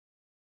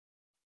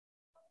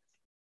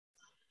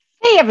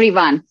Hey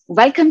everyone,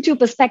 welcome to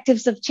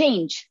Perspectives of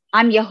Change.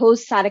 I'm your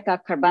host, Sarika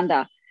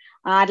Karbanda.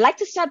 I'd like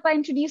to start by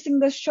introducing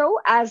the show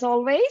as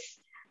always.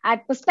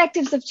 At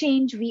Perspectives of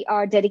Change, we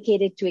are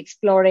dedicated to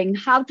exploring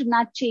how to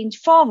nudge change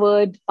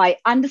forward by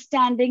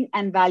understanding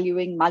and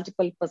valuing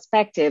multiple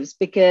perspectives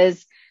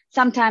because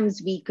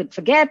sometimes we could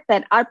forget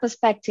that our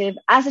perspective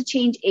as a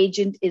change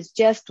agent is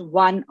just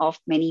one of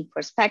many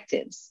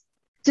perspectives.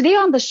 Today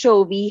on the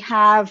show, we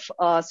have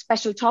a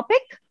special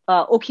topic,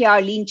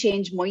 OKR Lean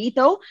Change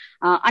Mojito.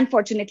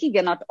 Unfortunately, we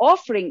are not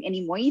offering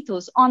any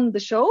mojitos on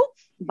the show,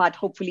 but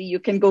hopefully you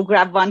can go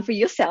grab one for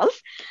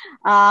yourself.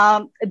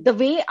 The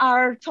way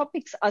our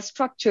topics are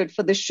structured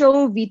for the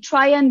show, we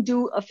try and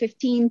do a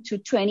 15 to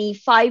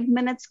 25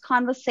 minutes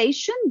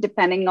conversation,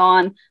 depending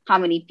on how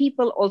many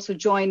people also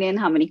join in,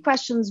 how many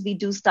questions we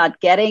do start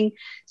getting.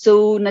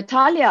 So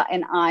Natalia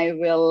and I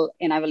will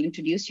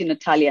introduce you,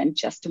 Natalia, in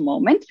just a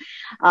moment.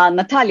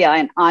 Natalia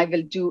and I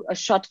will do a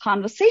short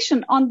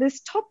conversation on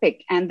this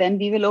topic, and then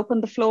we will open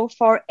the floor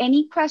for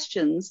any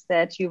questions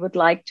that you would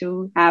like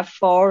to have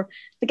for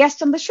the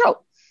guest on the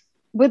show.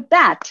 With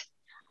that,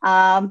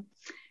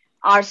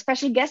 our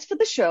special guest for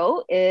the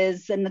show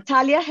is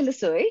Natalia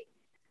Helisui.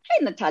 Hey,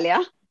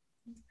 Natalia.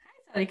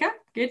 Hi, Sarika.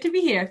 Good to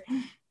be here.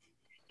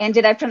 And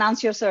did I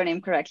pronounce your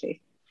surname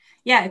correctly?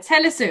 Yeah, it's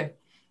Helisui.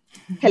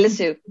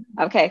 Helisui.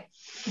 Okay.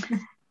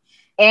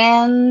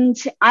 And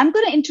I'm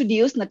going to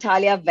introduce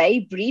Natalia very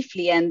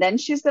briefly, and then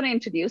she's going to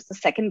introduce the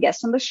second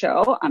guest on the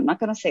show. I'm not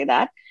going to say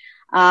that.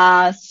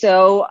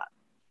 So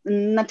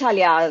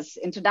Natalia's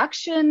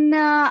introduction.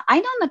 I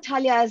know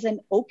Natalia as an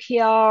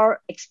OKR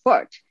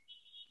expert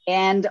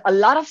and a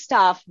lot of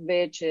stuff,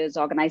 which is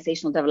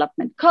organizational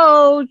development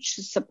coach,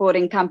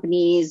 supporting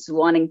companies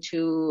wanting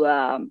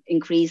to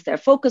increase their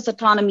focus,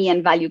 autonomy,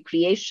 and value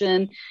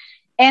creation,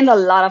 and a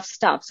lot of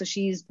stuff. So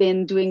she's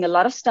been doing a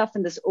lot of stuff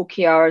in this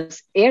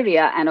OKRs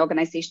area and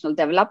organizational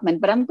development,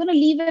 but I'm going to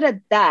leave it at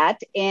that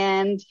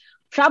and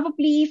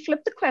probably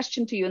flip the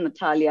question to you,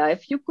 Natalia.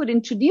 If you could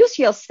introduce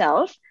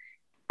yourself,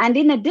 and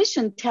in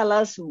addition, tell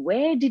us,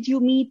 where did you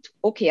meet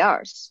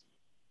OKRs?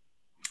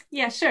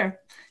 Yeah, sure.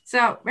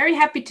 So very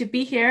happy to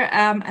be here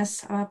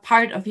as a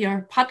part of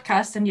your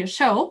podcast and your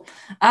show.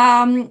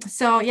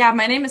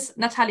 My name is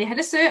Natalia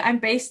Helisui. I'm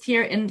based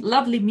here in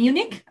lovely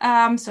Munich.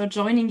 So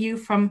joining you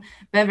from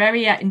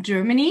Bavaria in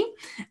Germany.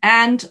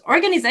 And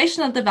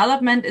organizational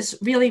development is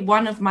really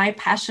one of my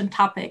passion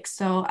topics.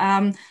 So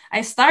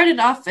I started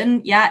off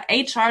in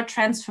HR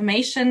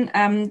transformation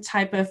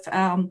type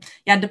of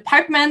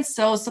departments.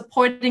 So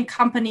supporting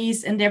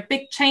companies in their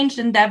big change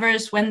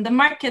endeavors when the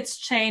markets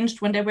changed,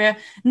 when there were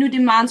new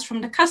demands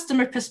from the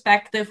customer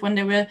perspective, when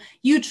there were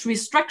huge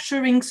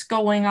restructurings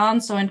going on,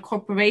 so in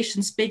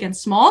corporations, big and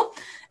small.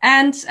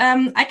 And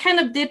I kind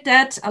of did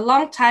that a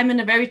long time in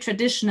a very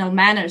traditional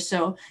manner.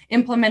 So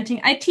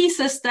implementing IT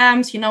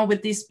systems,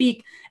 with these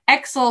big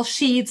Excel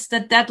sheets,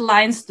 the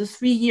deadlines, the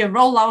 3-year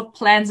rollout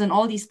plans and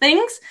all these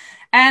things.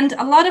 And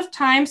a lot of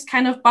times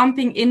kind of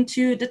bumping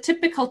into the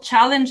typical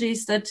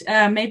challenges that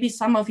maybe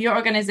some of your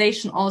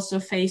organization also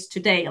face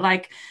today.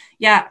 Like,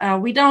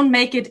 we don't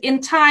make it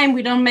in time.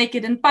 We don't make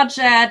it in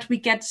budget. We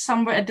get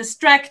somewhere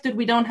distracted.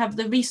 We don't have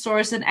the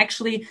resource. And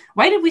actually,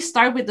 why did we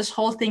start with this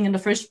whole thing in the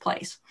first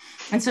place?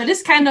 And so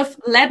this kind of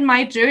led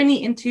my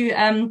journey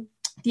into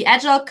the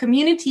Agile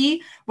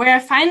community, where I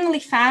finally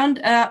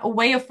found a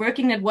way of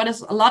working that what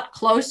is a lot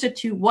closer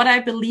to what I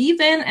believe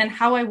in and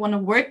how I want to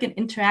work and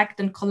interact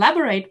and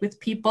collaborate with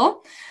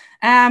people.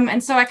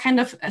 And so I kind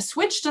of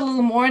switched a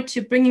little more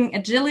to bringing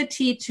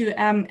agility to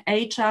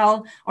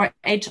Agile or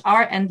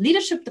HR and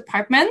leadership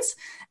departments.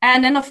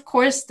 And then, of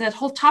course, that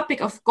whole topic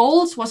of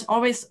goals was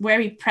always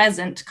very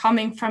present,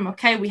 coming from,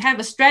 okay, we have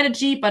a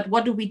strategy, but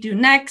what do we do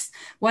next?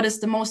 What is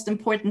the most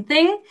important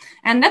thing?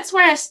 And that's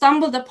where I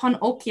stumbled upon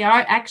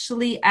OKR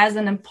actually as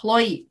an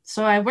employee.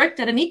 So I worked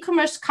at an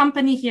e-commerce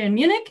company here in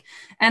Munich,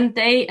 and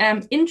they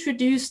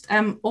introduced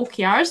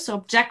OKRs, so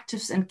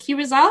objectives and key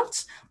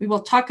results. We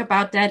will talk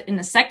about that in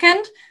a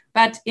second.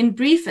 But in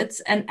brief, it's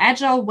an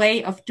agile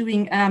way of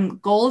doing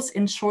goals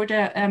in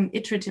shorter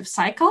iterative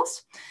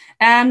cycles.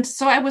 And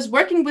so I was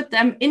working with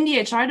them in the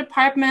HR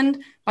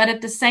department, but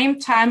at the same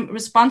time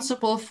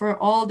responsible for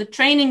all the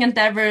training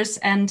endeavors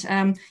and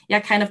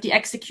kind of the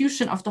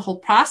execution of the whole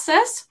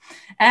process.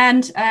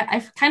 And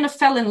I kind of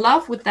fell in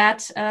love with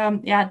that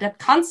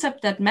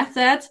concept, that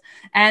method.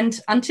 And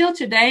until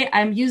today,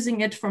 I'm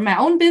using it for my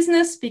own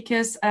business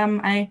because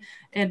I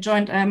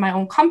joined my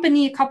own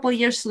company a couple of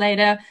years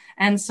later.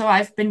 And so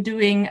I've been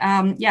doing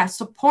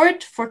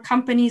support for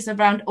companies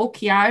around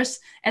OKRs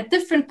at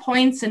different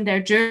points in their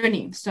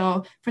journey.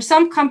 So for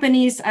some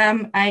companies,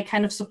 I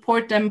kind of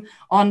support them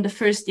on the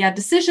first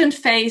decision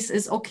phase.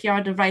 Is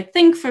OKR the right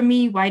thing for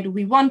me? Why do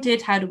we want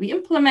it? How do we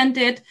implement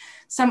it?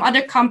 Some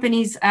other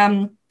companies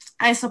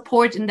I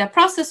support in their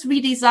process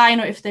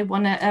redesign, or if they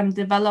want to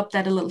develop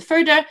that a little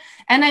further.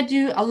 And I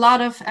do a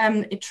lot of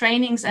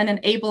trainings and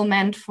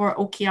enablement for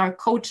OKR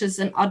coaches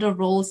and other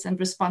roles and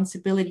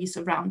responsibilities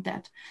around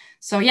that.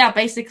 So yeah,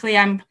 basically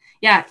I'm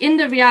in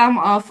the realm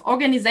of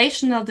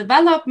organizational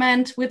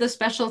development with a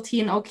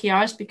specialty in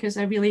OKRs, because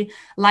I really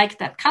like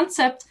that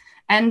concept.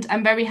 And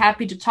I'm very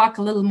happy to talk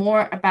a little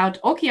more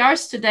about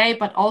OKRs today,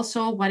 but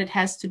also what it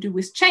has to do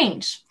with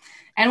change.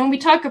 And when we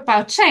talk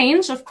about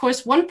change, of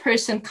course, one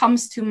person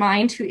comes to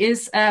mind who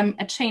is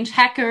a change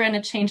hacker and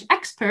a change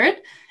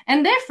expert.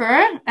 And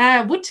therefore,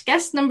 would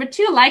guest number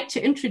 2 like to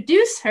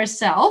introduce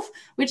herself,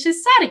 which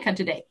is Sarika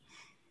today.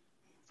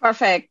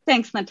 Perfect.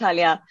 Thanks,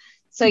 Natalia.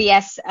 So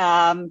yes,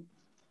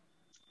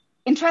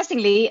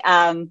 interestingly,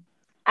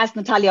 as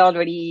Natalia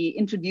already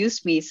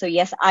introduced me, so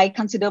yes, I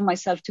consider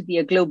myself to be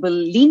a global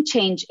lean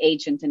change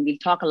agent, and we'll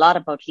talk a lot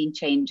about lean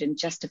change in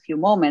just a few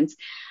moments.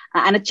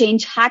 And a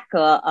change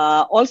hacker,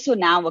 also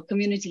now a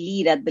community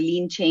lead at the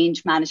Lean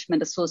Change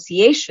Management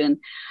Association.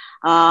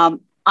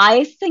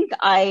 I think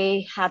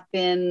I have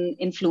been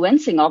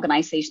influencing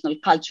organizational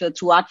culture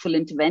through artful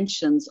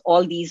interventions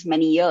all these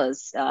many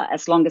years,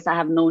 as long as I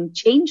have known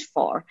change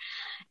for.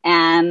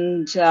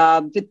 And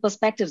with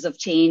perspectives of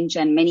change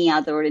and many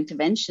other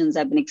interventions,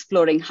 I've been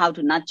exploring how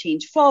to nudge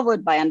change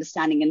forward by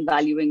understanding and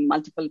valuing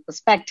multiple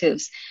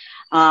perspectives.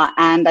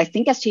 And I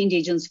think as change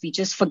agents, we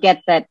just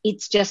forget that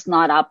it's just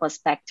not our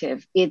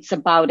perspective. It's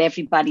about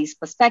everybody's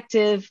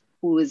perspective,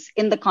 who is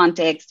in the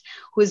context,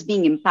 who is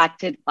being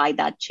impacted by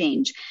that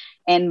change.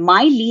 And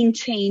my lean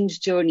change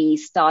journey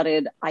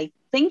started, I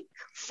think,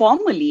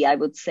 formally, I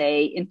would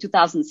say, in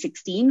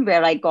 2016,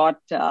 where I got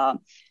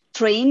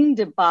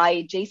trained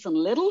by Jason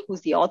Little, who's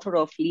the author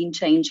of Lean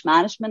Change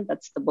Management.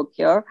 That's the book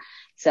here.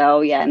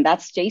 So yeah, and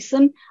that's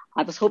Jason.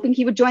 I was hoping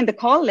he would join the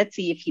call. Let's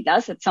see if he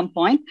does at some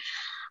point.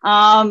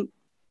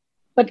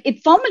 But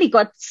it formally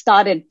got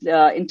started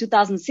in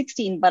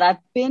 2016, but I've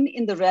been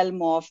in the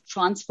realm of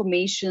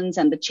transformations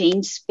and the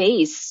change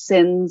space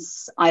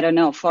since, I don't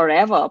know,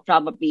 forever,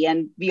 probably.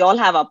 And we all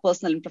have our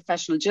personal and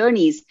professional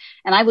journeys.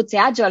 And I would say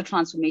agile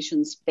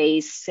transformation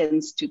space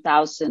since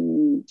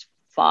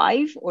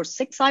 2005 or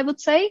 6, I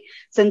would say,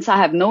 since I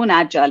have known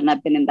agile and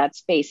I've been in that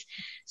space.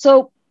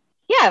 So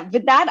yeah,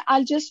 with that,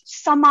 I'll just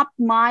sum up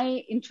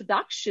my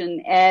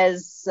introduction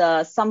as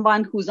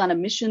someone who's on a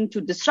mission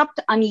to disrupt,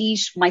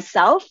 unleash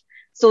myself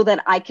so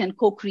that I can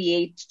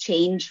co-create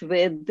change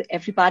with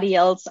everybody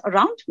else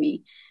around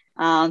me.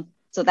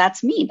 So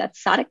that's me,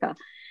 that's Sarika.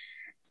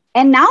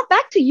 And now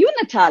back to you,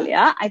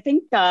 Natalia. I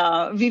think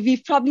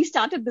we've probably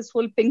started this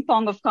whole ping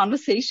pong of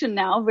conversation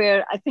now,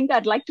 where I think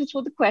I'd like to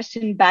throw the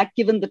question back,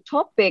 given the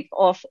topic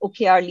of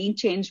OKR Lean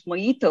Change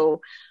Mojito.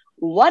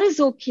 What is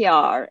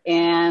OKR?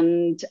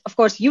 And of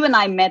course, you and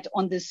I met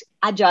on this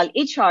agile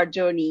HR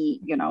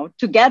journey,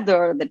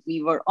 together that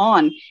we were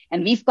on,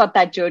 and we've got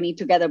that journey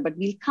together, but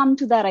we'll come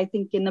to that, I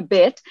think, in a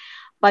bit.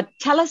 But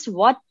tell us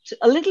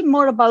a little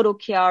more about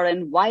OKR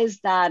and why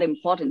is that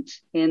important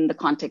in the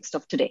context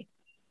of today?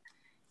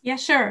 Yeah,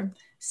 sure.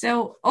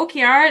 So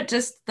OKR,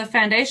 just the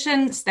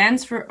foundation,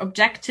 stands for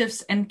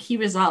objectives and key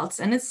results.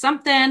 And it's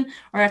something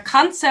or a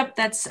concept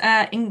that's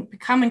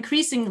become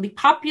increasingly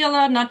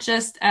popular, not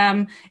just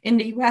in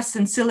the US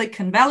and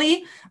Silicon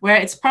Valley, where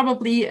it's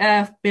probably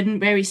been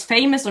very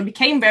famous or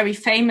became very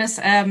famous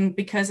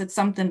because it's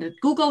something that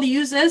Google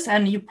uses.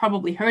 And you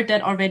probably heard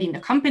that already in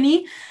the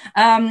company.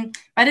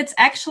 But it's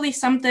actually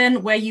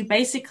something where you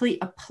basically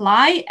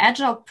apply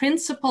agile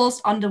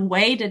principles on the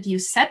way that you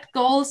set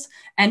goals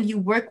and you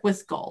work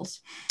with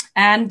goals.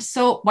 And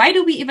so why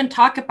do we even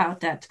talk about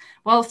that?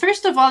 Well,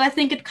 first of all, I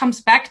think it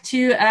comes back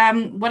to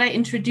what I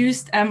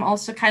introduced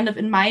also kind of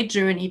in my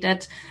journey,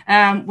 that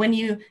when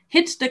you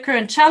hit the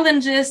current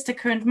challenges, the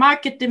current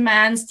market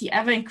demands, the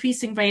ever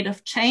increasing rate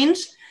of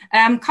change,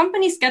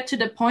 companies get to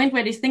the point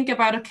where they think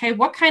about, okay,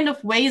 what kind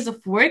of ways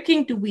of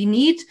working do we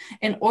need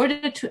in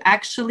order to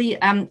actually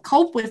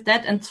cope with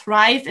that and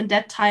thrive in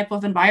that type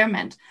of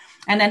environment?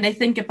 And then they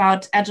think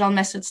about agile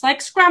methods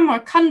like Scrum or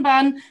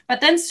Kanban.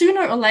 But then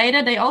sooner or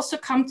later, they also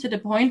come to the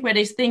point where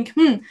they think,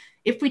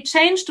 if we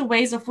change the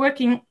ways of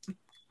working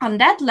on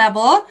that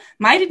level,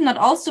 might it not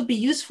also be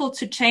useful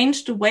to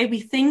change the way we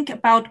think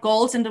about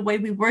goals and the way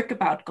we work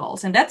about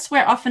goals? And that's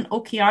where often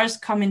OKRs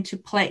come into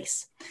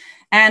place.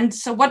 And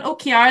so what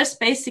OKRs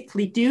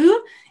basically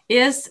do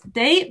is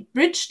they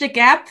bridge the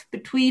gap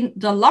between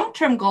the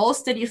long-term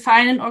goals that you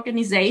find in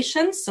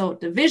organizations, so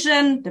the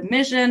vision, the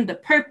mission, the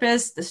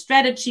purpose, the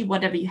strategy,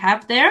 whatever you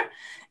have there,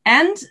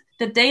 and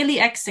the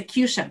daily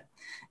execution.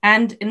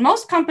 And in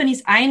most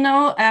companies I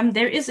know,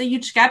 there is a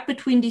huge gap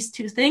between these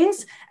two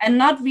things and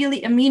not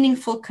really a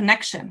meaningful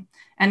connection.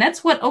 And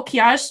that's what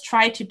OKRs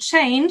try to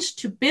change,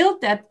 to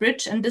build that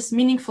bridge and this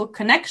meaningful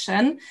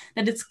connection,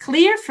 that it's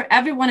clear for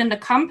everyone in the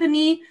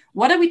company,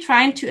 what are we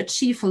trying to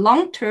achieve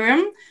long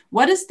term?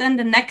 What is then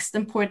the next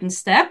important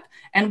step?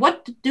 And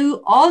what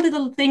do all the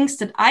little things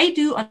that I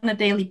do on a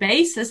daily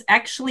basis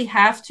actually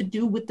have to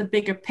do with the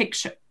bigger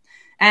picture?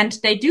 And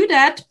they do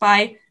that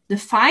by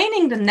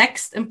defining the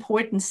next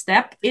important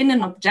step in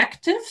an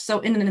objective, so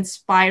in an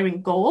inspiring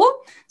goal.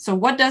 So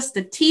what does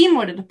the team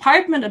or the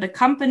department or the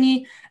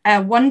company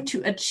want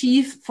to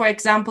achieve, for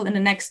example, in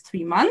the next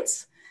 3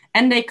 months?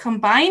 And they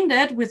combine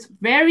that with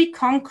very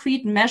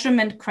concrete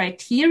measurement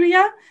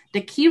criteria,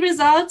 the key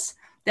results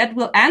that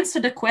will answer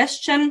the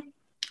question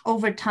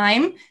over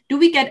time, do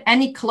we get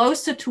any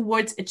closer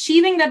towards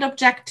achieving that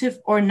objective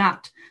or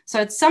not? So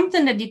it's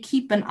something that you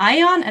keep an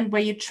eye on and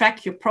where you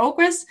track your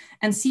progress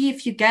and see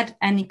if you get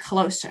any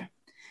closer.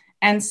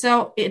 And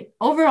so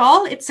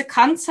overall, it's a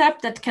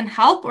concept that can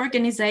help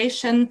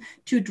organization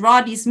to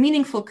draw these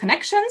meaningful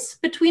connections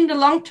between the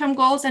long-term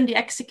goals and the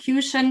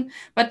execution,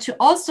 but to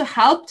also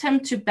help them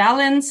to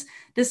balance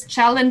this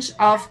challenge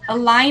of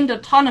aligned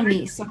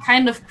autonomy. So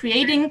kind of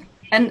creating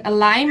an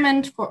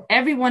alignment for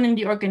everyone in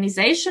the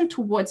organization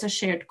towards a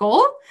shared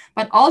goal,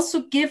 but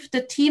also give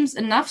the teams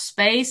enough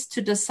space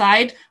to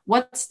decide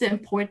what's the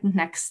important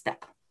next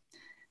step.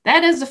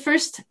 That is the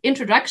first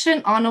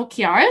introduction on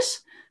OKRs.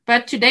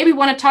 But today we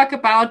want to talk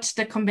about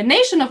the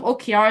combination of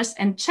OKRs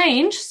and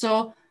change.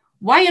 So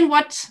why and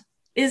what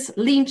is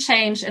lean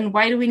change, and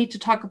why do we need to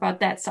talk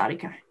about that,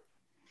 Sarika?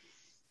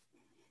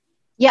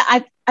 Yeah,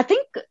 I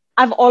think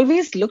I've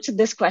always looked at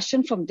this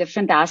question from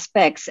different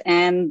aspects.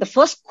 And the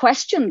first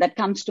question that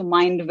comes to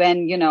mind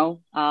when,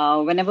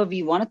 whenever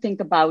we want to think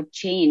about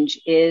change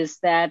is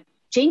that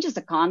change is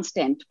a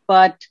constant.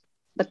 But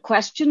the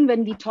question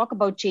when we talk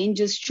about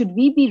change is, should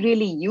we be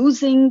really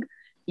using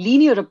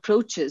linear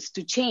approaches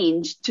to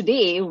change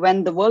today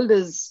when the world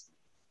is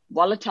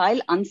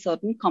volatile,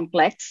 uncertain,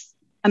 complex,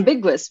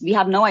 ambiguous? We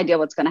have no idea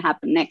what's going to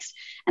happen next.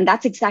 And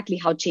that's exactly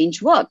how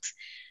change works.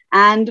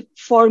 And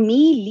for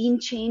me, lean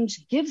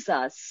change gives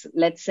us,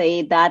 let's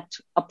say, that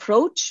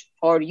approach,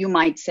 or you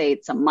might say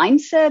it's a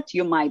mindset,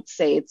 you might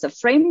say it's a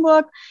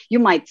framework, you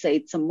might say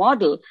it's a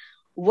model,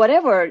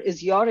 whatever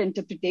is your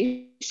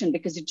interpretation,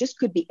 because it just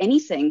could be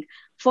anything.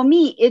 For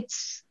me,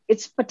 it's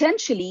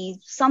potentially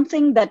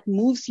something that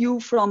moves you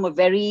from a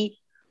very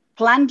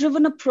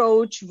plan-driven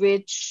approach,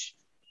 which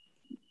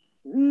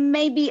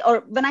maybe,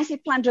 or when I say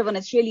plan-driven,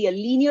 it's really a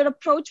linear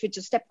approach, which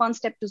is step 1,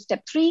 step 2,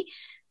 step 3.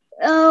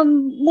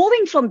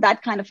 Moving from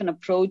that kind of an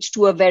approach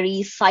to a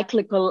very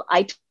cyclical,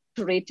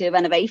 iterative,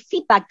 and a very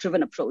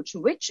feedback-driven approach,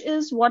 which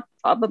is what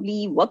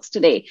probably works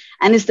today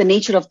and is the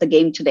nature of the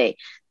game today.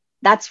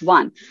 That's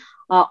one.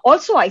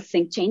 Also, I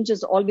think change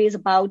is always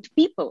about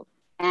people.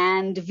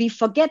 And we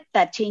forget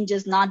that change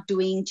is not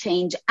doing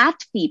change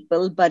at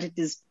people, but it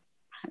is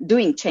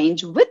doing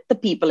change with the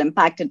people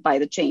impacted by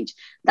the change.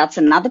 That's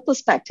another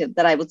perspective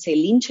that I would say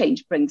lean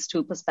change brings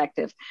to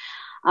perspective.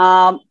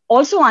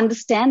 Also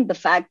understand the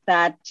fact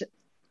that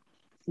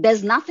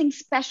there's nothing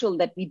special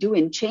that we do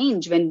in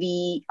change when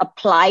we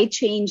apply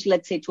change,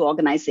 let's say, to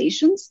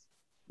organizations,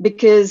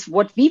 because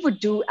what we would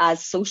do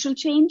as social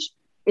change,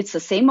 it's the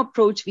same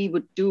approach we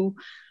would do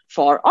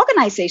for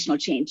organizational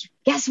change.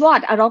 Guess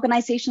what? Our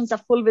organizations are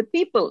full with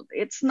people.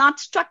 It's not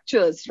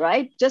structures,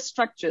 right? Just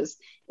structures.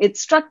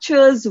 It's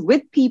structures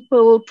with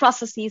people,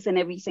 processes, and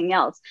everything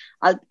else.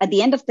 At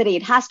the end of the day,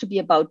 it has to be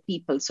about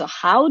people. So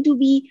how do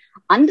we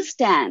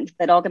understand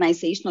that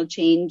organizational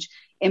change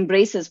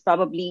embraces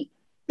probably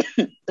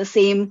the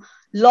same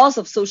laws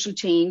of social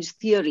change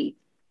theory?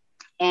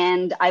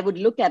 And I would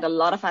look at a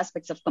lot of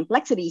aspects of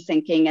complexity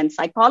thinking and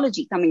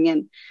psychology coming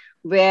in,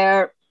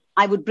 where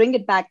I would bring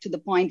it back to the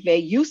point where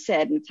you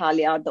said,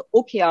 Natalia, the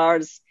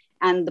OKRs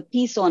and the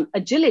piece on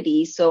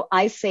agility. So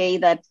I say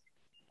that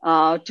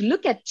to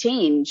look at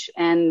change,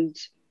 and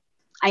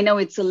I know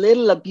it's a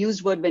little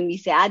abused word when we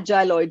say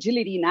agile or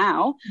agility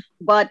now,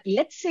 but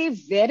let's say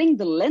wearing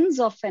the lens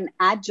of an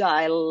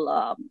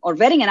agile or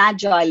wearing an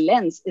agile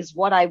lens is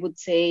what I would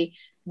say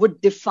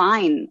would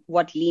define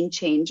what lean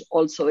change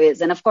also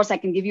is. And of course, I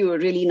can give you a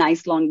really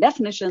nice long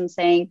definition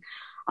saying,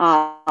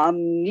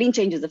 lean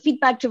change is a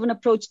feedback-driven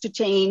approach to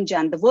change,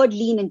 and the word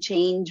lean and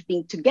change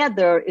being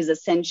together is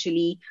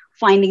essentially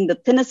finding the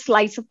thinnest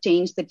slice of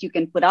change that you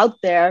can put out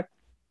there,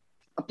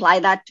 apply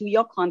that to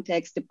your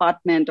context,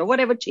 department, or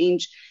whatever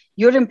change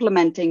you're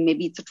implementing.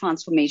 Maybe it's a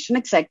transformation,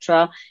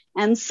 etc.,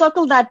 and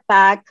circle that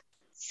back,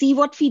 see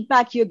what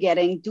feedback you're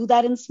getting, do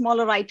that in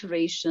smaller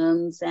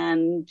iterations,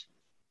 and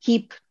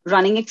keep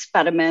running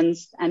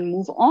experiments and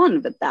move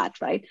on with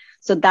that, right?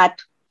 So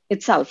that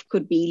itself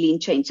could be lean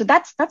change. So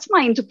that's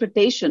my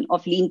interpretation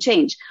of lean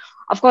change.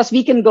 Of course,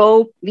 we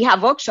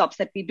have workshops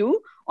that we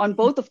do on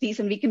both of these,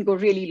 and we can go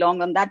really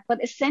long on that.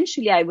 But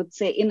essentially, I would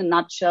say in a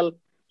nutshell,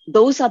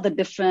 those are the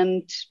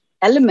different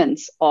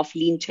elements of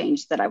lean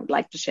change that I would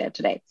like to share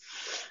today.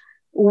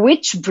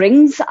 Which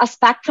brings us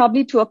back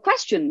probably to a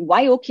question: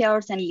 why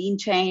OKRs and lean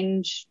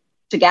change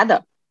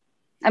together?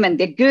 I mean,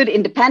 they're good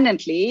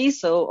independently.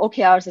 So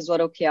OKRs is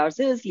what OKRs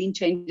is, lean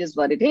change is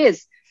what it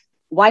is.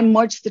 Why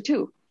merge the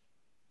two?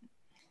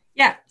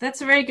 Yeah,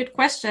 that's a very good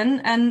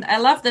question. And I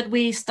love that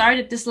we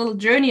started this little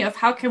journey of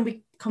how can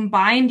we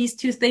combine these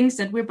two things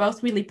that we're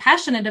both really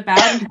passionate about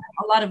and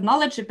have a lot of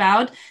knowledge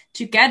about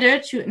together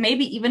to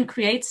maybe even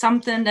create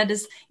something that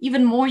is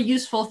even more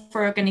useful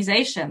for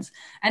organizations.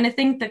 And I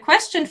think the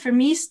question for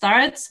me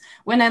starts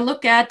when I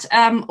look at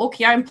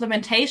OKR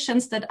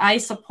implementations that I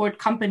support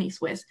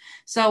companies with.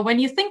 So when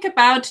you think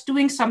about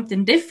doing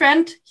something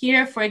different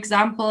here, for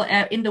example,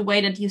 in the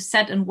way that you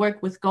set and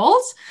work with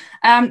goals,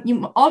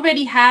 you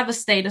already have a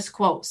status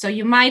quo. So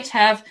you might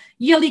have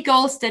yearly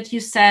goals that you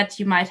set,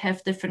 you might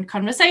have different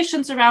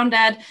conversations around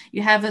that,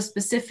 you have a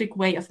specific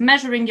way of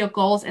measuring your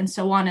goals and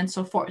so on and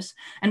so forth.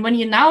 And when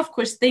you now, of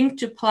course, think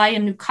to apply a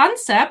new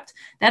concept,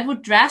 that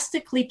would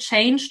drastically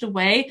change the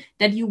way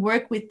that you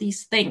work with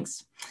these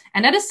things.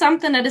 And that is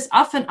something that is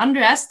often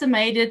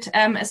underestimated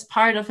as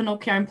part of an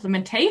OKR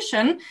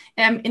implementation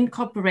in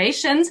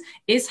corporations,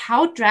 is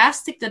how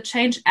drastic the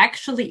change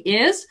actually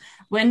is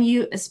when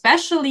you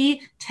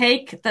especially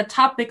take the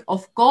topic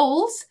of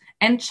goals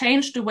and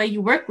change the way you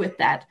work with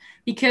that.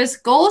 Because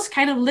goals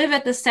kind of live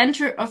at the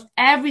center of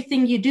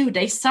everything you do.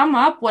 They sum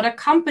up what a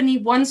company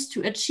wants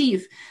to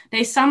achieve.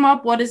 They sum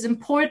up what is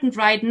important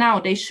right now.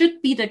 They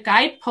should be the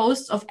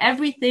guideposts of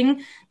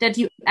everything that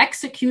you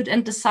execute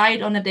and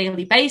decide on a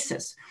daily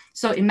basis.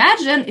 So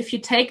imagine if you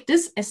take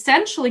this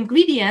essential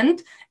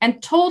ingredient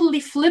and totally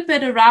flip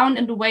it around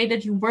in the way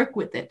that you work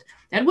with it.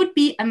 That would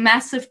be a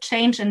massive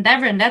change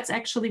endeavor. And that's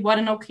actually what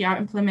an OKR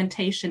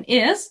implementation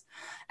is.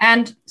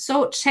 And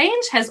so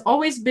change has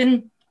always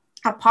been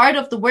a part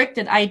of the work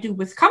that I do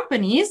with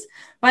companies.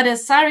 But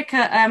as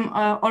Sarika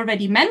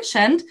already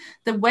mentioned,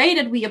 the way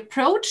that we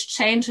approach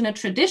change in a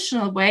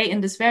traditional way, in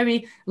this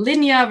very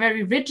linear,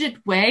 very rigid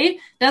way,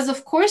 does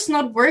of course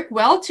not work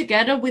well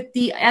together with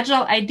the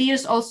agile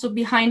ideas also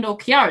behind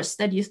OKRs,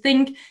 that you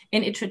think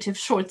in iterative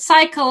short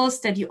cycles,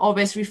 that you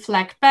always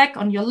reflect back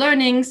on your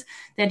learnings,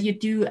 that you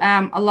do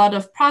a lot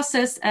of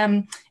process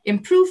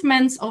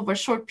improvements over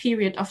a short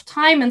period of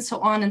time, and so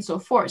on and so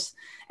forth.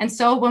 And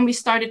so when we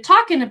started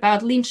talking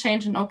about lean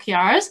change and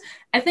OKRs,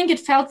 I think it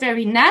felt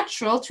very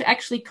natural to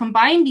actually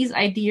combine these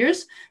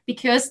ideas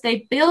because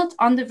they build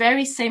on the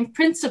very same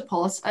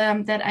principles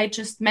that I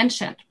just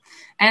mentioned.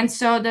 And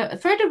so the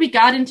further we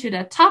got into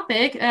that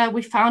topic,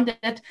 we found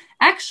that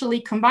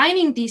actually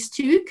combining these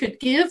two could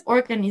give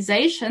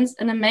organizations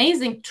an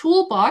amazing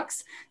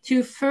toolbox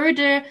to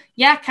further,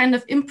 kind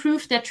of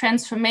improve their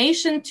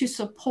transformation, to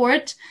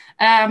support,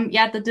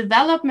 the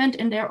development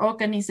in their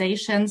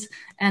organizations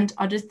and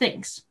other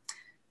things.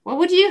 What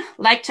would you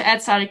like to add,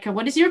 Sarika?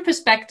 What is your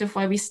perspective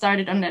why we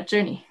started on that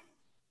journey?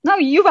 No,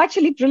 you've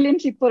actually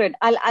brilliantly put it.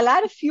 I'll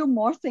add a few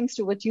more things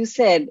to what you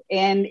said.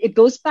 And it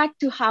goes back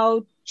to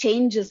how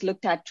change is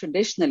looked at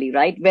traditionally,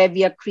 right? Where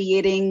we are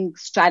creating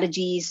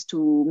strategies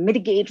to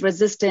mitigate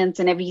resistance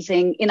and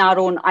everything in our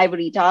own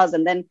ivory towers,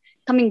 and then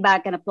coming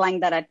back and applying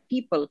that at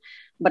people.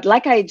 But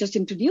like I just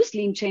introduced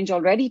lean change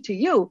already to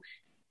you,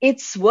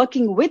 it's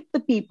working with the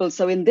people.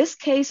 So in this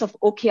case of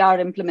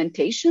OKR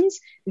implementations,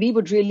 we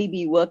would really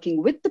be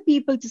working with the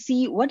people to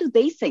see what do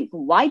they think?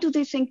 Why do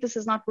they think this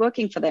is not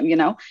working for them,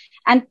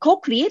 and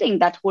co-creating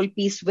that whole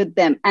piece with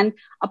them and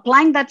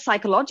applying that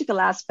psychological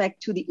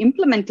aspect to the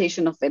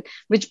implementation of it,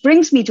 which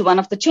brings me to one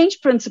of the change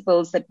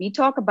principles that we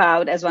talk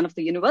about as one of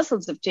the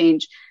universals of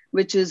change,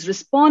 which is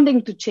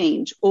responding to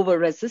change over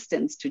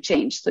resistance to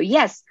change. So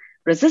yes,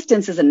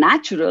 resistance is a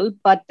natural,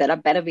 but there are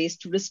better ways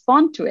to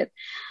respond to it.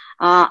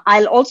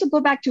 I'll also go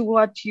back to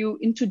what you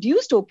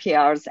introduced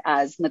OKRs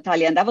as,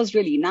 Natalia, and that was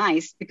really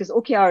nice because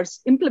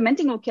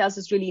implementing OKRs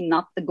is really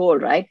not the goal,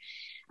 right?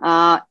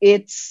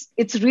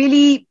 It's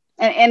really,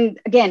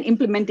 and again,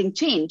 implementing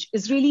change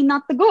is really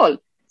not the goal.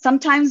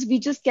 Sometimes we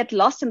just get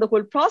lost in the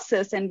whole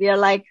process and we are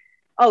like,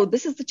 oh,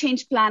 this is the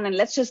change plan and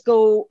let's just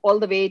go all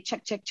the way,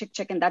 check,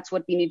 and that's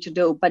what we need to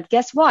do. But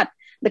guess what?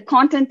 The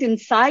content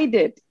inside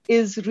it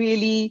is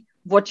really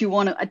what you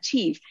want to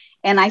achieve.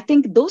 And I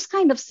think those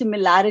kind of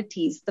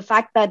similarities, the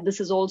fact that this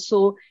is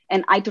also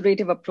an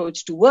iterative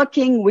approach to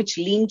working, which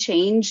lean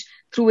change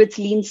through its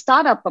lean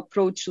startup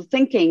approach to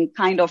thinking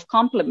kind of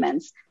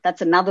complements.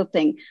 That's another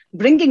thing.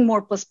 Bringing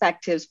more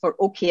perspectives for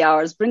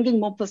OKRs, bringing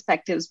more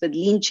perspectives with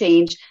lean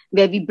change,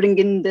 where we bring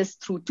in this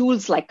through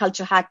tools like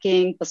culture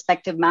hacking,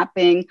 perspective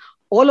mapping,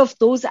 all of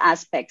those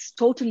aspects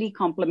totally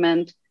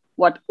complement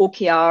what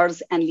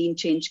OKRs and lean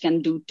change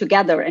can do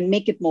together and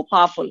make it more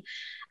powerful.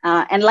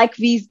 And like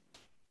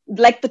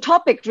the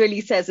topic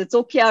really says, it's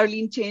OKR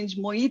lean change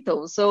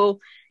mojito. So,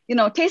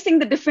 tasting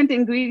the different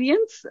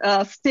ingredients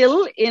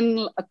still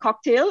in a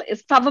cocktail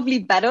is probably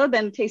better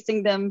than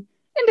tasting them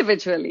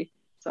individually.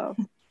 So.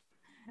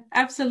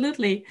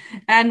 Absolutely.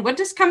 And what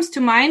just comes to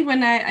mind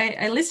when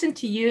I listen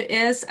to you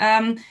is,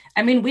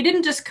 we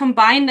didn't just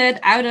combine that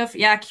out of,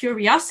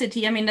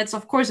 curiosity. That's,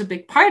 of course, a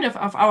big part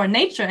of our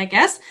nature, I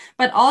guess,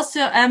 but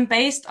also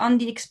based on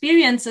the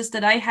experiences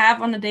that I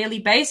have on a daily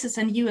basis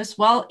and you as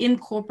well in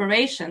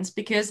corporations,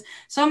 because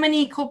so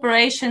many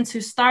corporations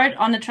who start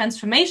on a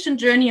transformation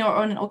journey or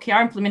on an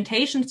OKR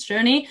implementation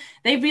journey,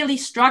 they really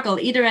struggle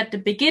either at the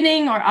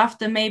beginning or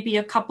after maybe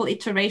a couple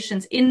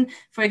iterations in,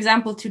 for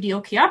example, to the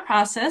OKR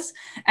process.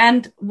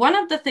 And one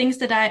of the things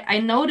that I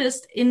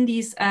noticed in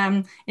these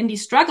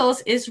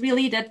struggles is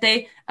really that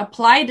they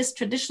apply this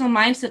traditional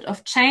mindset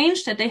of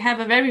change, that they have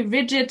a very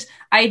rigid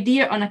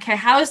idea on, okay,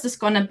 how is this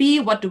going to be?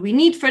 What do we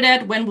need for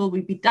that? When will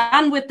we be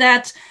done with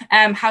that?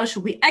 How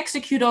should we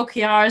execute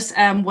OKRs?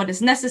 What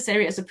is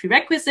necessary as a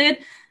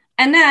prerequisite?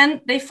 And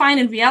then they find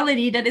in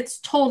reality that it's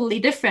totally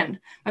different.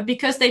 But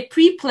because they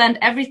pre-planned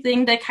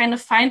everything, they kind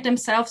of find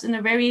themselves in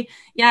a very,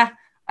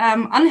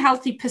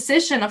 unhealthy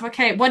position of,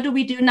 okay, what do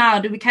we do now?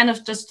 Do we kind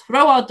of just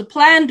throw out the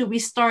plan? Do we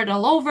start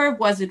all over?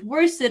 Was it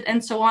worth it?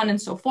 And so on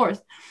and so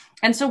forth.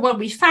 And so what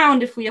we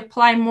found, if we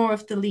apply more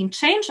of the lean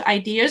change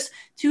ideas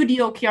to the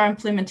OKR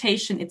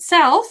implementation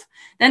itself,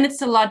 then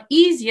it's a lot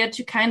easier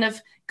to kind of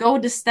go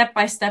the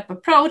step-by-step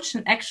approach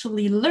and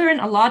actually learn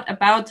a lot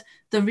about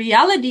the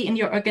reality in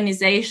your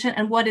organization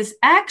and what is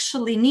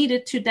actually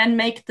needed to then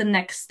make the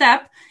next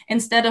step,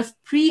 instead of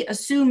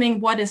pre-assuming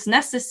what is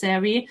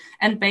necessary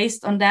and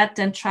based on that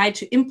then try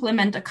to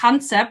implement a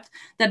concept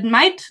that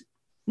might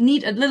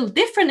need a little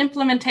different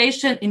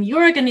implementation in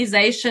your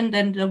organization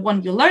than the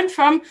one you learned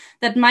from,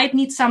 that might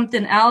need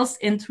something else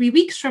in 3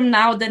 weeks from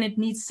now than it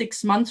needs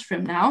 6 months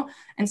from now.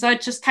 And so it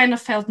just kind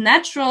of felt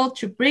natural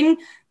to bring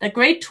the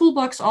great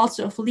toolbox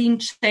also of lean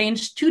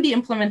change to the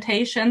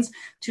implementations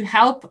to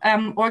help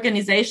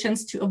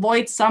organizations to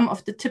avoid some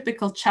of the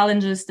typical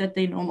challenges that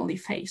they normally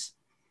face.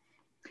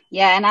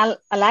 Yeah, and I'll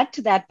add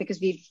to that, because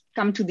we've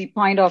come to the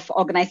point of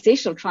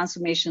organizational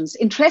transformations.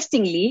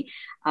 Interestingly,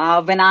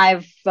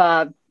 I've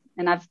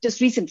just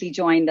recently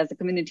joined as a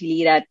community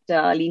lead at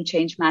Lean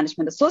Change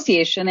Management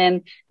Association.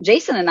 And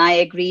Jason and I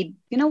agreed,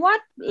 you know what,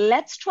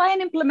 let's try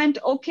and implement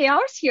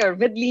OKRs here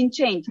with Lean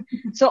Change.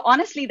 So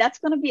honestly, that's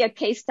going to be a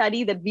case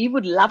study that we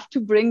would love to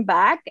bring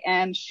back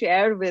and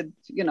share with,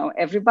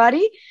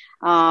 everybody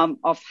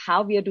of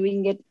how we are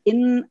doing it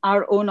in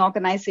our own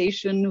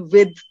organization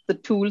with the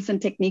tools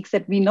and techniques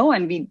that we know,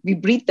 and we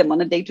breathe them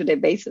on a day-to-day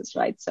basis,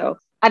 right? So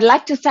I'd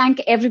like to thank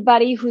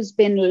everybody who's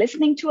been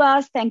listening to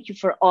us. Thank you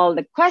for all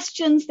the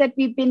questions that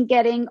we've been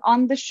getting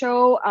on the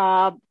show.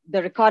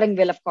 The recording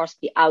will, of course,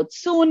 be out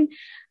soon.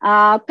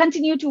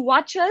 Continue to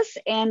watch us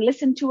and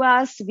listen to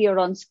us. We are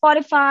on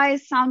Spotify,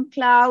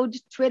 SoundCloud,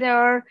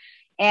 Twitter,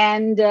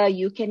 and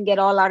you can get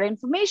all our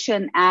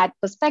information at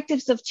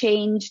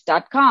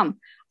perspectivesofchange.com.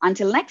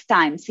 Until next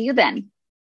time, see you then.